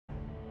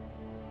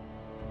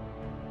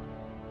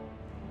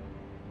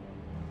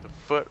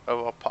foot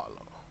of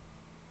Apollo.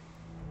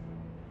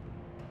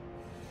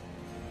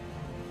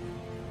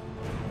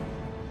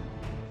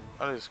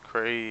 That is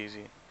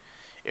crazy.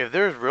 If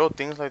there's real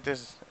things like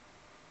this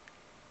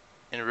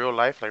in real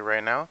life, like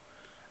right now,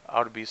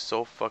 I would be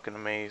so fucking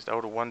amazed. I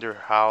would wonder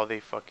how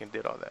they fucking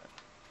did all that.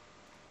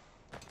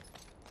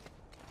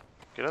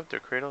 Get up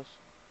there, Kratos.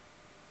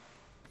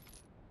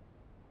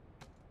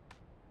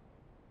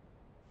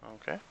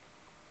 Okay.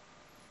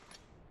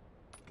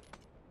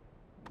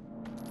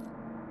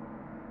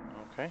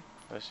 Okay.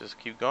 Let's just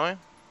keep going.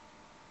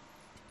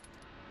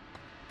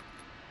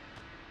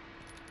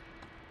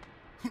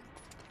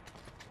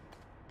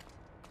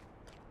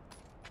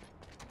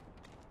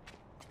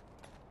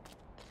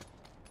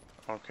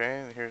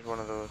 Okay, here's one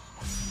of those.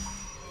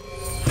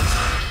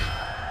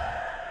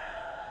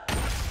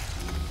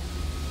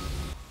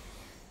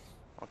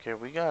 Okay,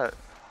 we have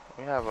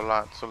a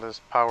lot, so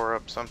let's power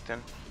up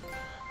something.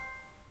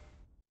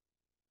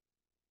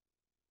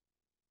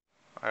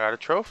 I got a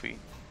trophy.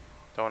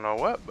 Don't know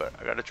what, but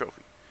I got a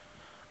trophy.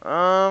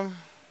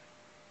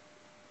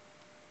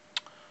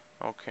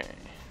 Okay.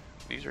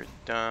 These are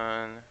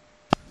done.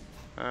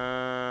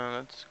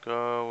 Let's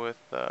go with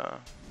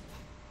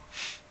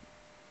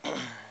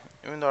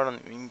even though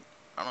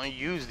I don't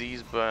use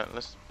these, but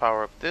let's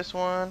power up this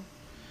one.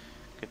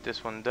 Get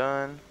this one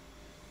done.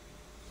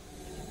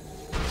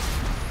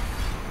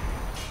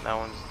 That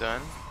one's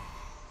done.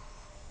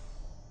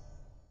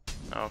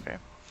 Okay.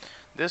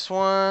 This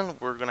one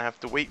we're gonna have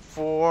to wait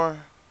for.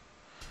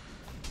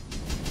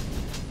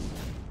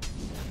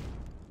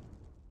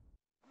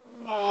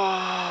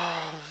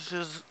 Oh,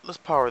 let's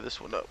power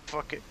this one up.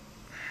 Fuck it.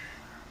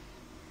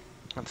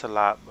 That's a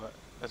lot, but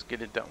let's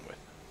get it done with.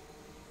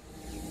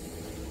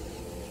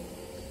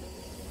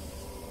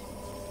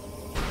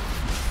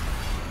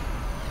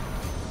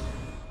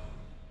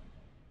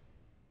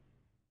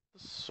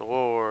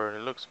 Sword.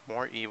 It looks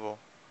more evil.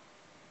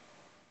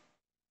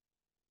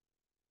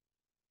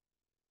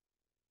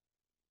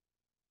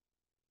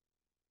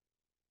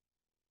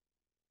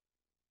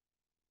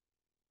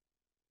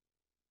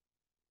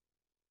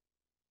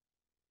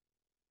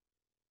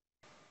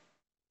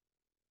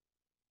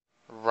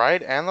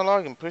 Right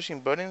analog and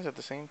pushing buttons at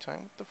the same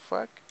time? What the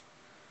fuck?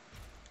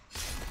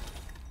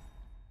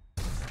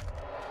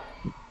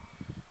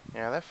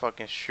 Yeah, that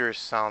fucking sure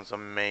sounds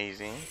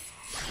amazing.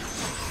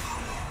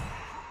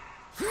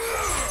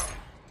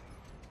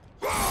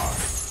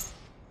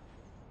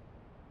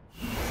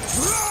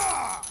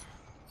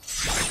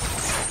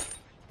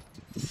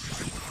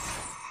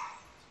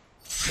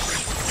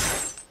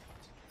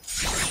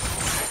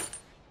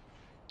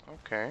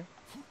 Okay.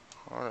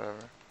 Whatever.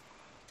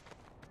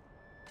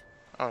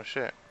 Oh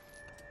shit.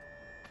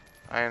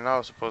 I didn't know I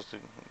was supposed to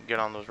get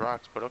on those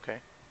rocks, but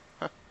okay.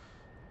 I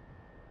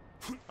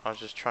was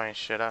just trying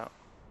shit out.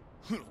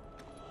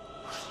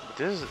 But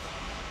this is...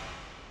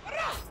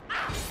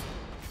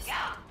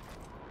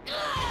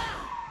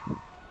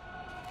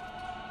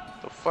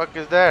 The fuck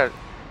is that?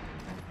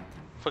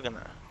 Fucking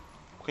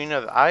Queen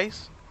of the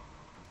Ice?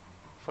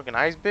 Fucking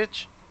ice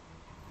bitch?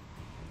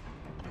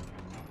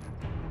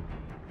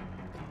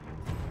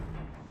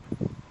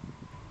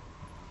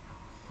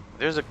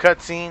 There's a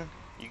cutscene.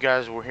 You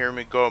guys will hear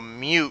me go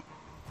mute.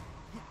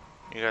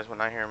 You guys will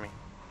not hear me.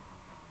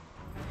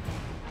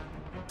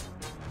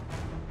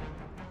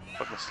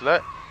 Fucking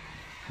slut.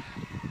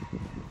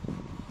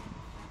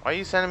 Why are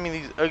you sending me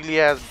these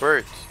ugly ass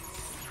birds?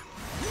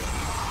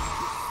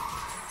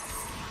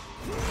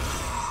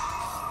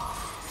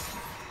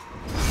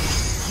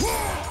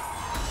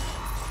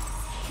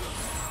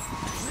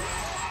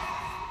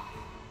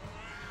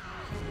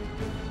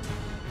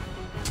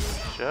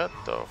 Shut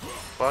the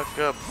fuck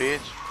up, bitch.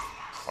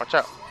 Watch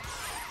out.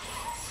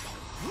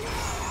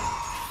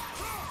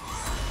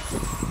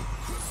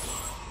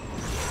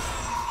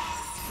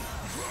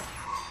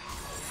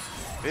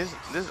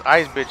 This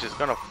ice bitch is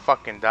gonna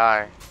fucking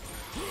die.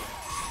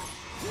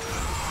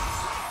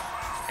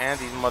 And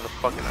these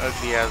motherfucking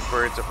ugly ass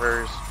birds of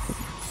hers.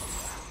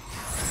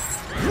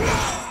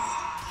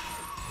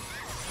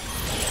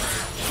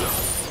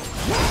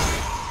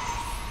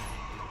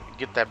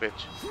 Get that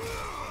bitch.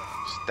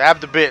 Stab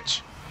the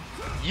bitch.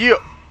 Yeah.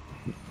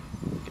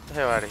 Get the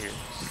hell out of here,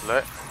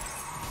 slut.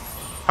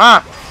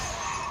 Huh?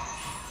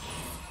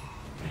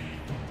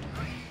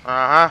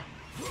 Uh-huh.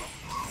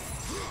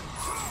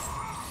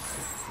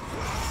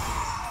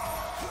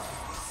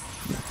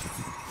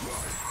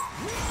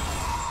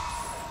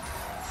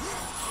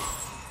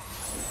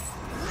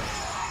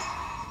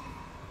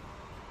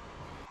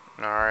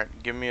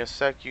 Alright, give me a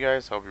sec, you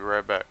guys. I'll be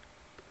right back.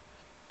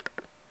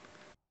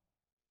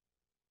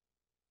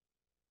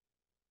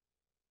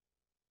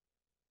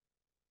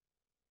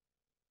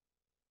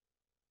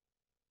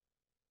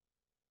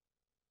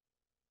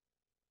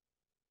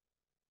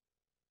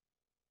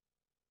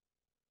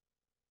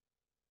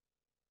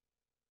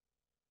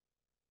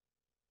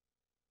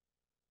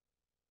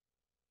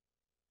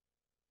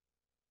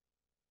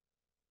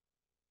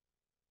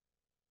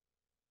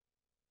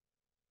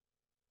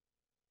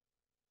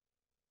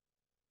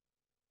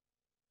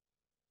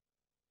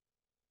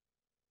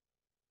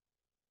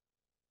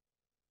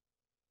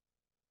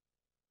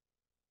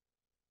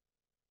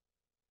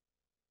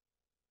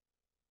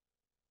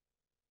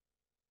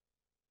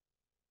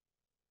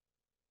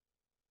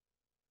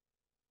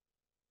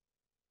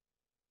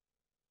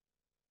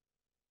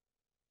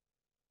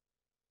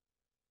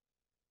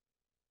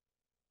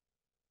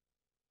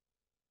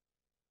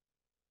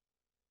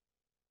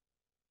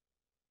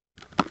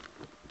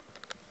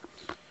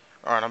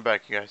 Alright, I'm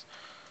back, you guys.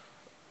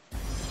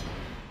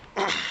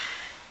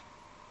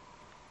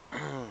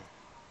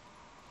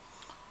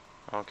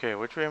 Okay,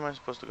 which way am I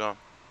supposed to go?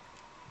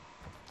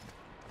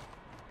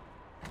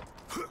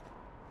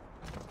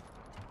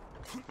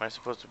 Am I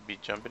supposed to be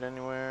jumping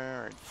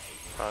anywhere?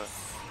 Or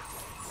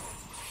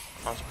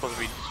I'm supposed to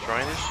be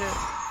destroying this shit?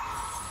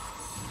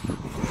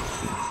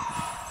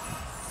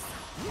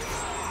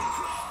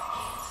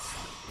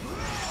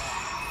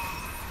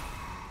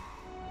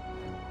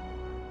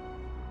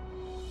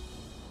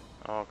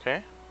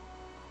 Okay.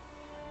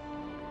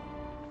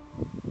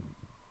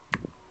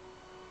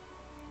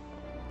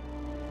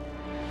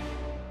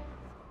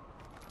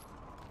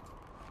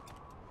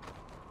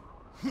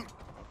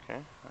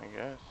 Okay, I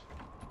guess.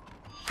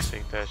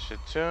 Take that shit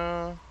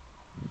too.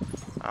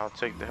 I'll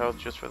take the health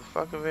just for the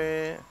fuck of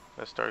it.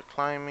 Let's start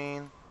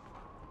climbing.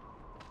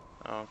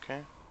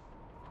 Okay.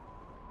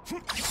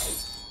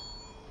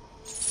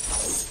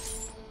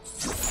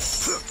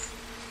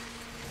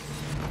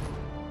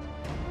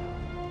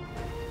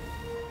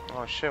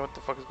 Oh shit, what the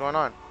fuck is going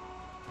on?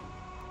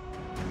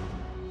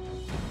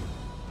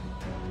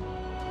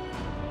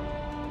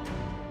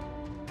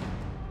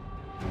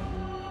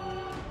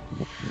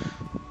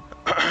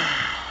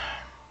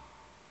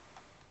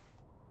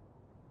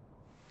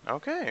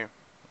 Okay,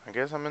 I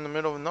guess I'm in the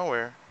middle of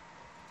nowhere.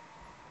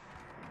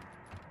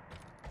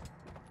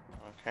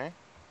 Okay,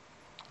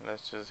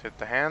 let's just hit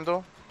the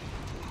handle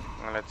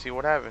and let's see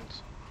what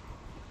happens.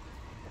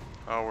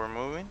 Oh, we're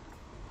moving.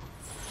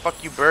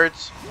 Fuck you,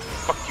 birds.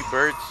 Fuck you,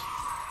 birds.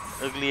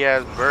 Ugly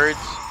ass birds.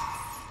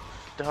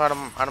 Get the hell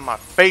out of my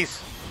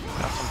face.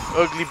 Got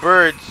some ugly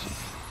birds.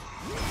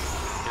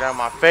 Get out of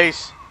my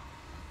face.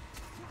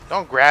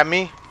 Don't grab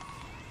me.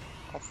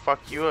 I'll fuck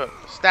you up.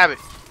 Stab it.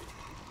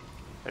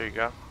 There you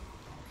go.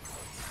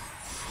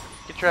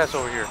 Get your ass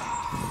over here.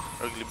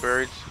 Ugly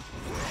birds.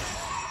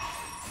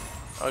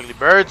 Ugly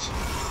birds.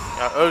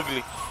 Y'all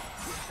ugly.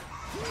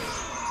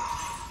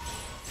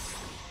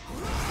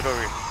 Get over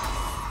here.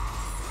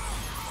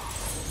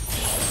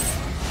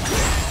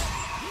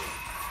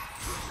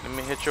 Let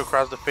me hit you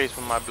across the face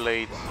with my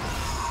blades.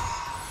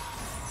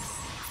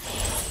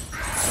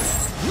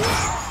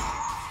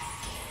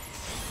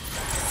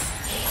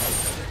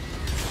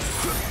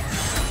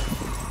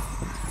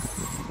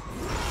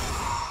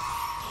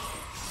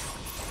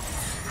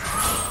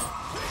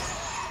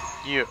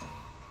 Yeah.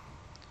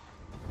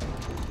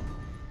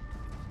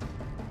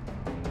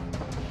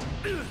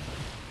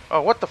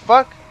 Oh, what the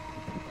fuck?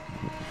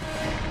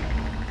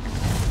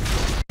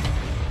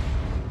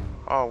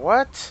 Oh,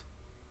 what?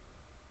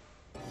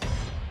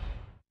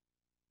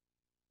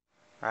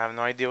 I have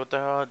no idea what the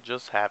hell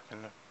just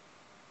happened.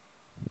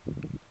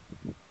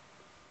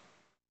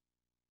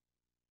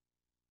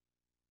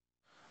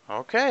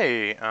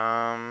 Okay,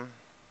 yeah,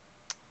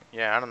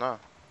 I don't know.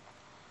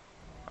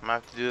 I'm gonna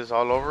have to do this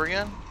all over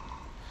again?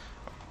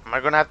 Am I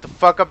gonna have to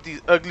fuck up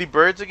these ugly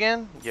birds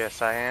again?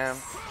 Yes, I am.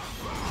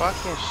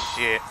 Fucking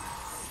shit.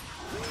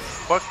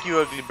 Fuck you,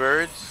 ugly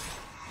birds.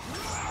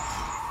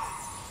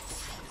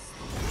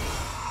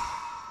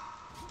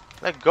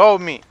 Let go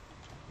of me.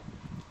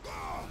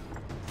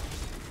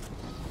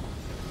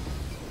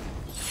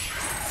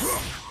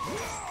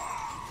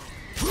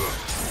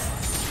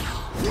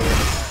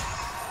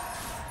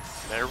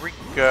 There we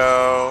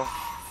go.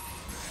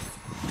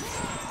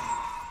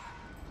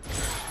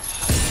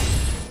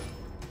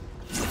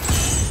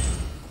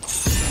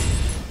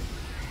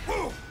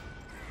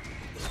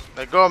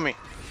 Let go of me.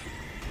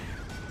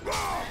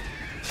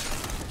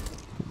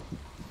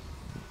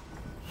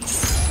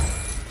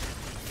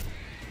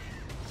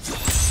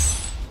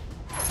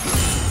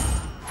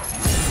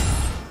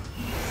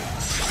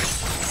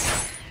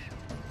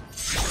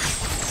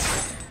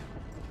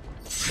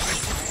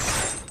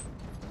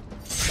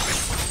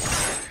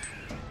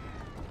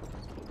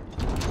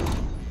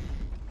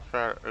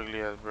 Try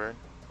ugly ass bird.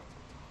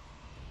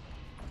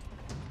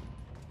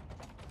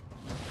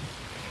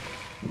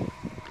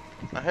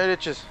 My head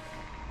itches.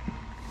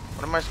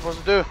 What am I supposed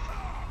to do?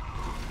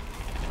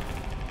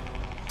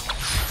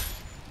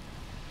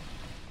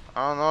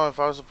 I don't know if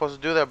I was supposed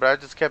to do that, but I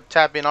just kept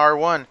tapping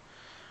R1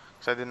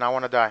 because I did not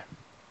want to die.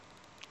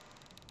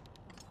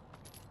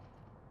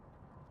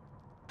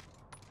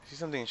 I see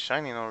something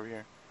shining over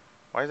here.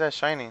 Why is that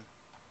shining?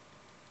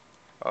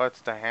 Oh, it's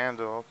the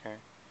handle. Okay.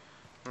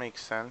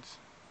 Makes sense.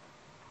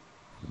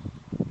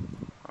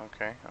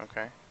 Okay,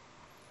 okay.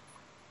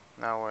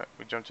 Now what?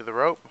 We jump to the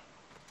rope?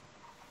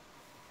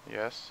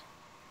 Yes.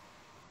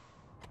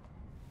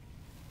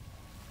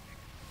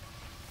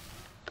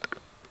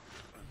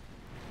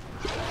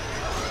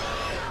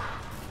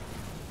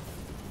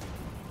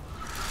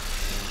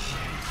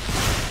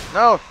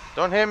 No!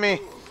 Don't hit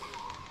me!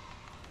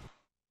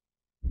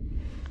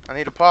 I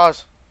need to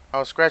pause. I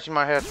was scratching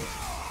my head.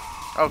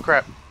 Oh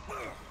crap.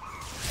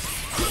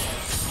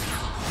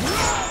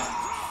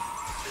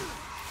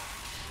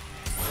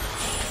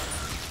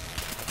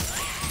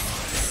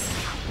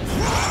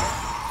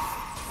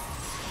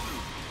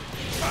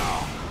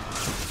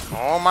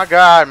 Oh my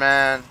god,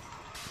 man.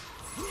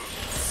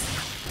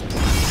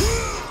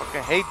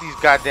 Fucking hate these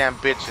goddamn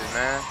bitches,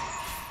 man.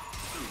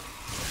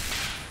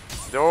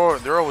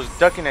 They're always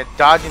ducking and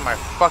dodging my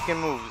fucking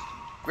moves.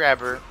 Grab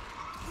her.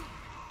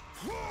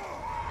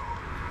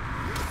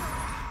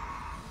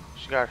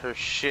 She got her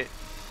shit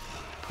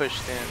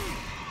pushed in.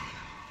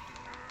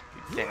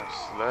 You damn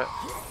slut.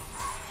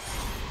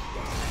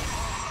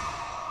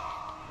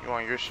 You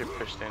want your shit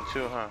pushed in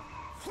too, huh?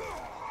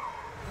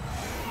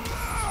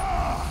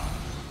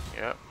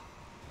 Yep.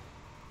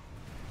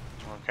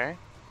 Okay.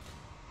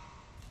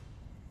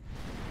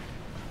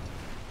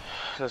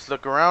 Let's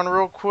look around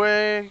real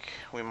quick.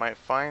 We might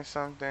find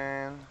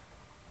something.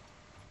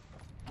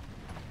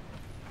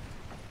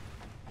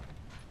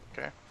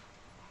 Okay.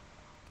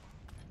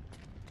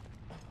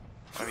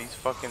 Are these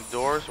fucking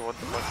doors or what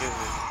the fuck is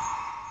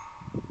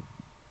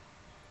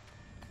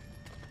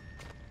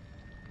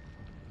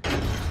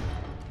it?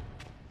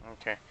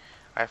 Okay.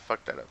 I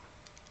fucked that up.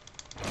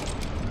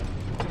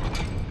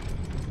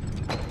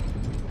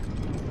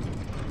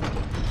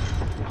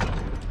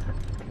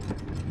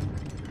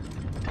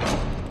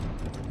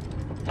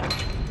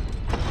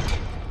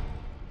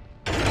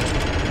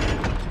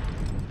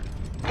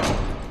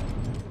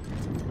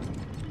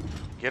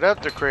 Get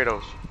up there,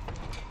 Kratos.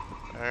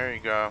 There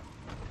you go.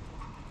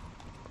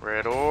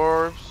 Red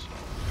orbs.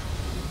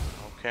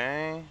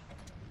 Okay.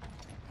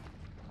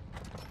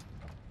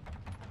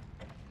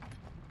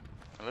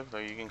 It looks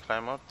like you can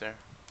climb up there.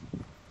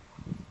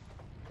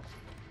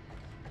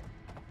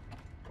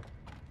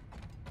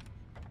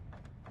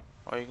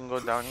 Oh, you can go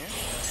down here?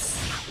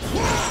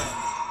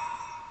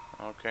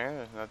 Okay,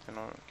 there's nothing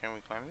over. Can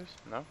we climb this?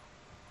 No?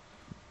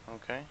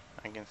 Okay,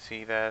 I can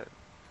see that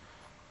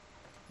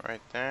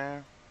right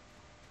there.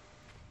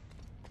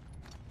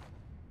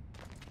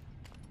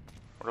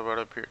 What about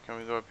up here? Can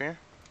we go up here?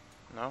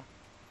 No?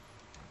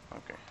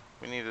 Okay.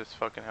 We need this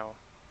fucking hell.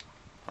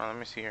 Oh, let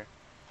me see here.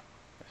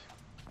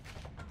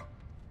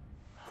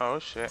 Oh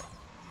shit.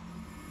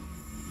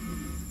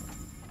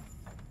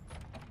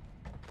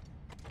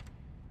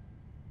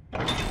 I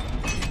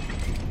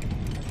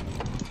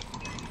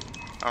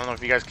don't know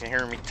if you guys can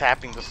hear me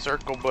tapping the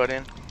circle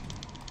button.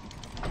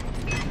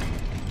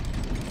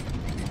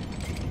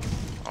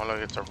 Oh look,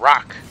 it's a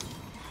rock.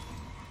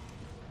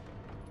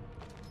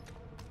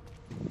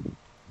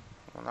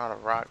 Well, not a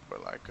rock,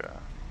 but like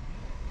I'm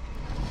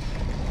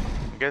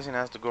guessing it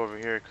has to go over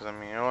here because I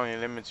mean it only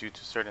limits you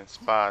to certain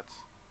spots.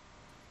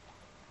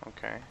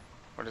 Okay.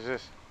 What is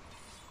this?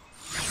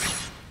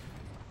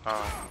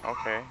 Oh,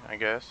 okay, I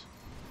guess.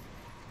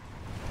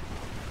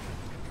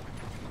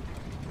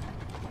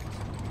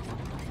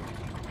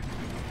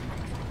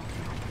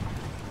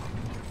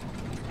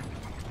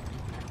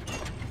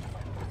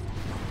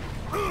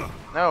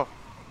 No.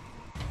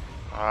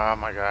 Oh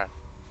my god.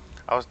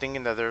 I was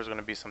thinking that there was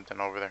gonna be something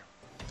over there.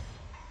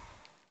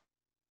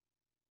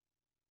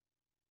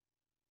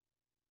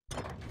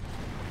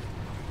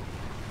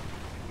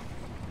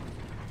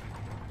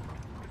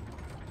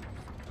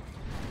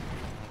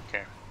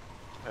 Okay.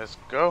 Let's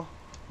go.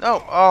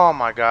 No! Oh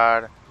my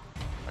god.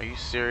 Are you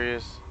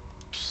serious?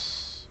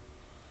 Psst.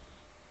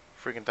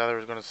 Freaking thought there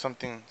was gonna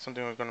something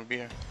was gonna be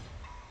here.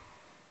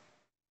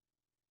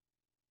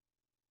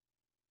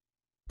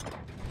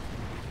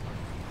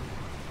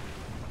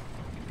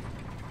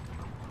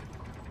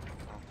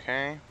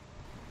 Okay.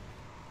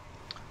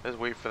 Let's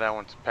wait for that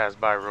one to pass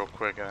by real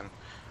quick and then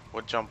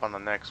we'll jump on the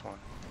next one.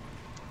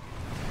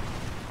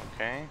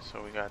 Okay, so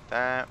we got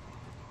that.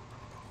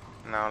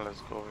 Now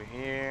let's go over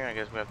here. I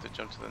guess we have to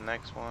jump to the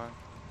next one.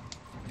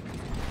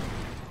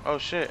 Oh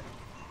shit.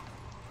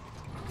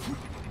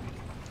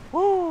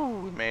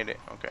 Woo! We made it.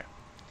 Okay.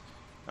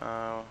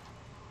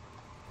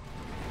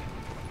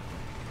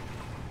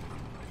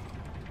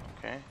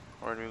 Okay.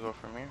 Where do we go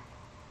from here?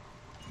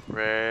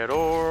 Red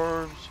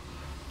orbs.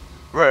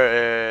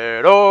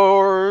 Red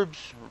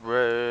orbs.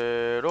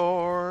 Red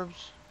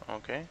orbs.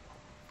 Okay.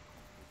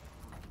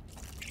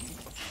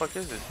 What the fuck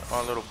is this?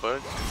 Oh, little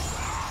bugs.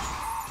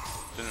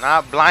 Do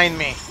not blind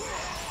me.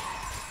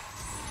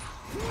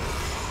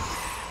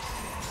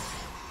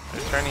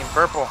 They're turning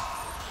purple.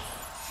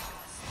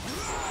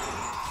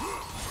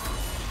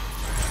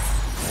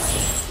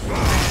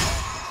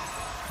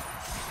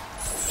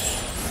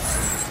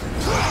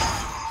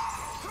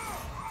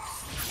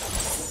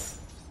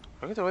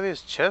 Look at the way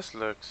this chest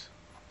looks.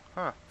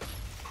 Huh.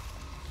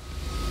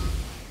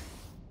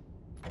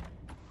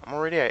 I'm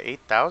already at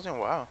 8,000?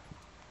 Wow.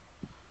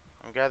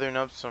 I'm gathering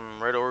up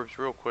some red orbs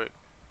real quick.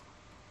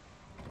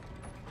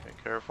 Okay,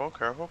 careful,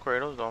 careful,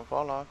 Kratos, don't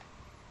fall off.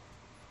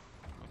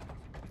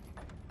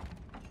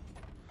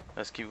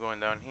 Let's keep going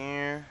down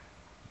here.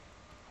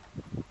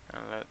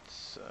 And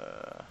let's